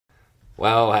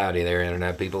Well, howdy there,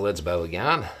 Internet people. It's Bo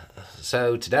again.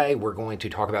 So, today we're going to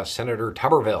talk about Senator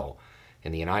Tuberville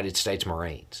in the United States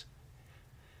Marines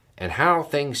and how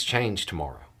things change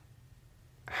tomorrow.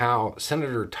 How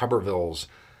Senator Tuberville's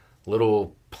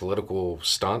little political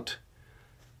stunt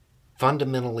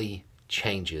fundamentally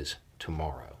changes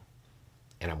tomorrow.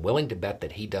 And I'm willing to bet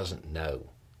that he doesn't know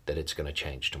that it's going to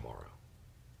change tomorrow.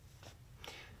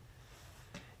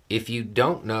 If you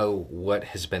don't know what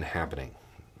has been happening,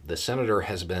 the senator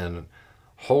has been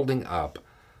holding up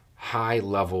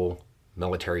high-level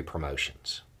military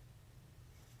promotions.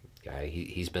 Okay?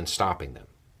 He's been stopping them,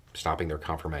 stopping their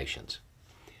confirmations.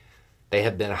 They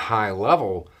have been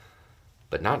high-level,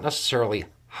 but not necessarily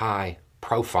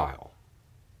high-profile.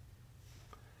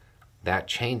 That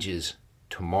changes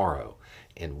tomorrow,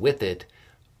 and with it,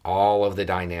 all of the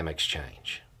dynamics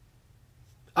change.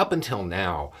 Up until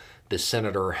now, the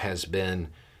senator has been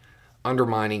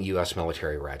undermining U.S.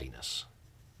 military readiness.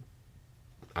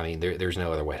 I mean, there's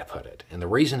no other way to put it. And the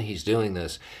reason he's doing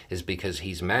this is because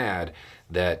he's mad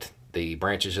that the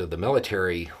branches of the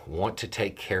military want to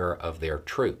take care of their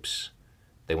troops.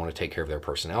 They want to take care of their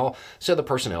personnel so the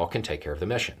personnel can take care of the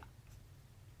mission.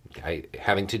 Okay?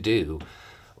 Having to do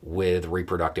with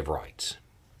reproductive rights.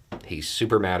 He's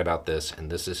super mad about this, and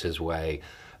this is his way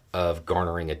of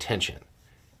garnering attention.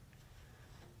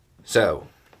 So,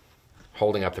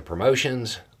 holding up the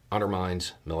promotions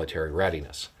undermines military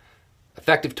readiness.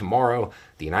 Effective tomorrow,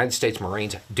 the United States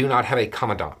Marines do not have a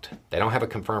commandant. They don't have a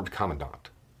confirmed commandant.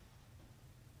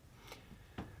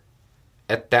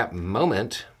 At that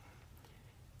moment,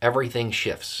 everything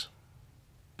shifts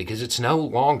because it's no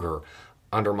longer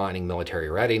undermining military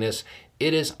readiness.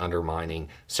 It is undermining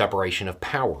separation of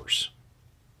powers,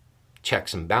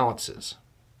 checks and balances,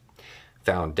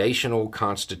 foundational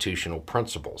constitutional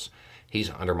principles.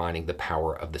 He's undermining the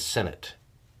power of the Senate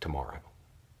tomorrow.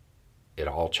 It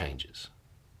all changes.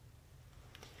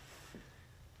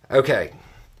 Okay,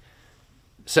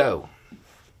 so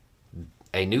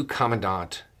a new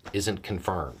commandant isn't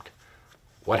confirmed.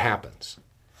 What happens?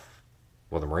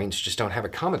 Well, the Marines just don't have a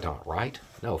commandant, right?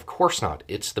 No, of course not.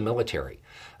 It's the military.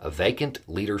 A vacant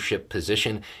leadership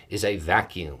position is a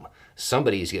vacuum.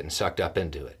 Somebody's getting sucked up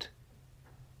into it.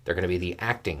 They're going to be the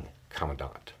acting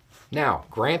commandant. Now,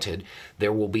 granted,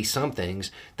 there will be some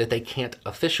things that they can't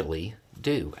officially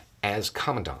do as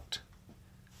commandant.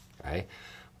 Okay?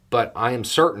 But I am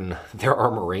certain there are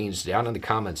Marines down in the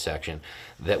comments section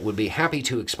that would be happy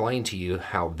to explain to you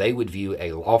how they would view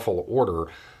a lawful order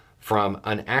from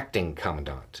an acting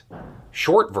commandant.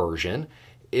 Short version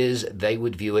is they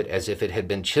would view it as if it had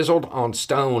been chiseled on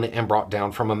stone and brought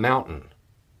down from a mountain.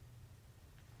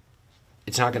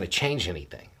 It's not going to change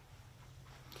anything.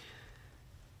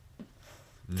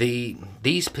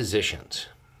 These positions,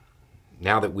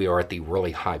 now that we are at the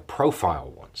really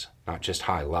high-profile ones, not just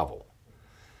high-level,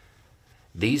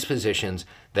 these positions,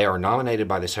 they are nominated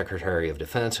by the Secretary of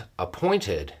Defense,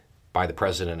 appointed by the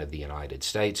President of the United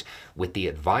States, with the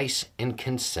advice and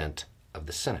consent of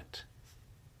the Senate.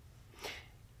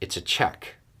 It's a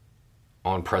check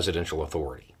on presidential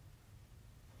authority.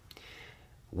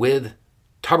 With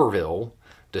Tuberville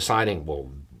deciding,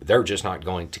 well, they're just not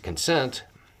going to consent,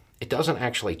 it doesn't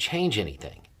actually change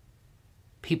anything.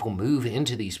 People move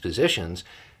into these positions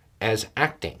as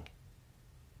acting.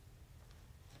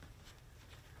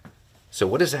 So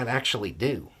what does that actually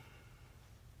do?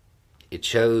 It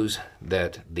shows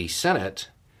that the Senate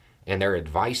and their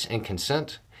advice and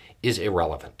consent is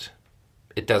irrelevant.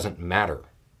 It doesn't matter.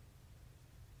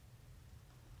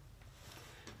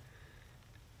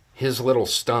 His little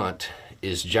stunt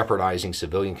is jeopardizing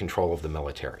civilian control of the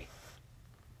military.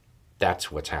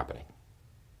 That's what's happening.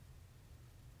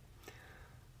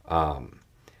 And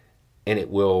it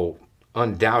will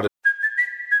undoubtedly...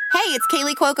 Hey, it's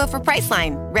Kaylee Cuoco for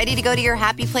Priceline. Ready to go to your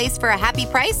happy place for a happy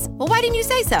price? Well, why didn't you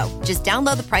say so? Just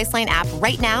download the Priceline app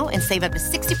right now and save up to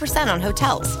 60% on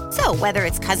hotels. So whether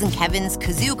it's Cousin Kevin's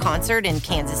Kazoo Concert in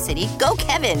Kansas City, go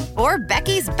Kevin, or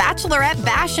Becky's Bachelorette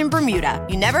Bash in Bermuda,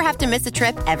 you never have to miss a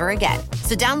trip ever again.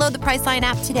 So download the Priceline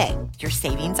app today. Your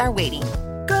savings are waiting.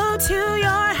 Go to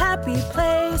your happy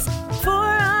place for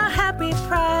a happy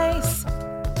price.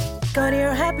 Go to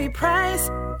your happy price,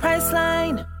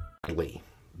 Priceline.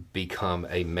 Become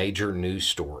a major news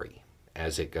story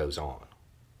as it goes on.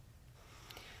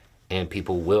 And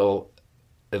people will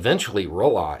eventually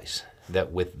realize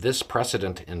that with this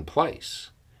precedent in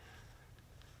place,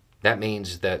 that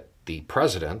means that the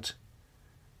president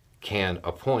can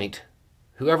appoint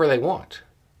whoever they want.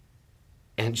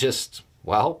 And just,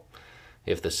 well,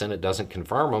 if the Senate doesn't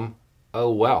confirm them,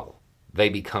 oh well, they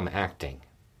become acting.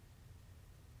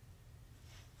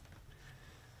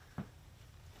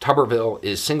 Tuberville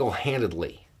is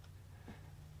single-handedly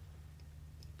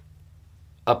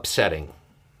upsetting,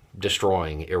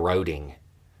 destroying, eroding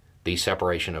the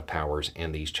separation of powers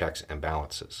and these checks and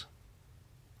balances.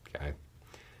 Okay.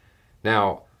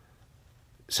 Now,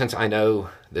 since I know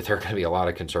that there are going to be a lot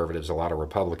of conservatives, a lot of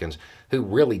Republicans who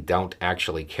really don't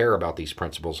actually care about these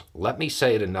principles, let me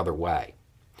say it another way.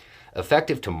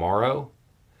 Effective tomorrow,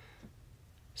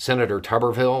 Senator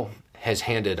Tuberville has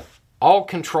handed all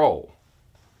control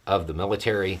of the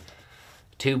military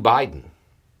to Biden,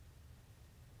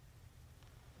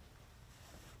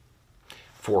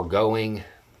 foregoing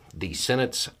the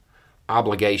Senate's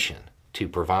obligation to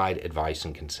provide advice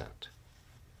and consent.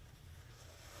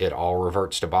 It all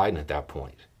reverts to Biden at that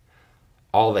point.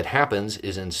 All that happens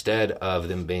is instead of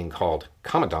them being called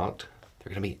commandant,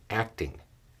 they're going to be acting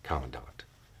commandant.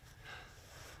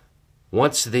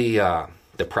 Once the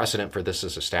precedent for this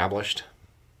is established,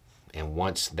 and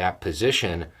once that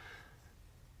position,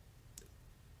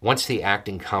 once the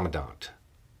acting commandant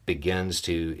begins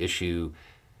to issue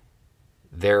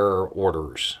their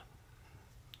orders,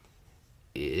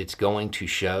 it's going to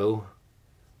show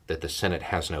that the Senate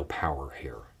has no power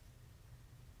here.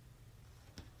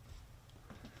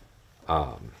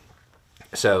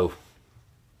 So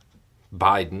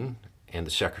Biden and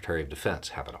the Secretary of Defense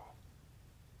have it all.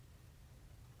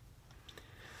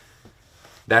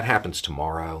 That happens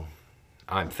tomorrow.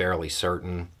 I'm fairly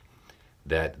certain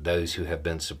that those who have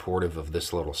been supportive of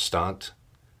this little stunt,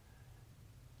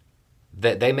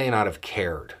 that they may not have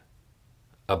cared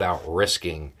about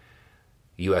risking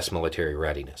U.S. military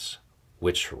readiness,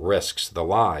 which risks the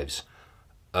lives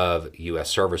of U.S.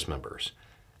 service members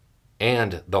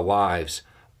and the lives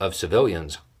of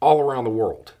civilians all around the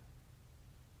world.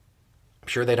 I'm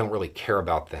sure they don't really care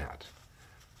about that,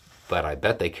 but I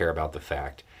bet they care about the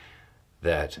fact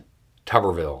that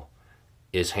Tuberville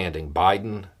is handing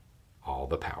Biden all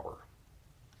the power.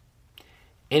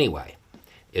 Anyway,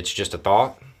 it's just a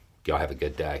thought. Y'all have a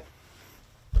good day.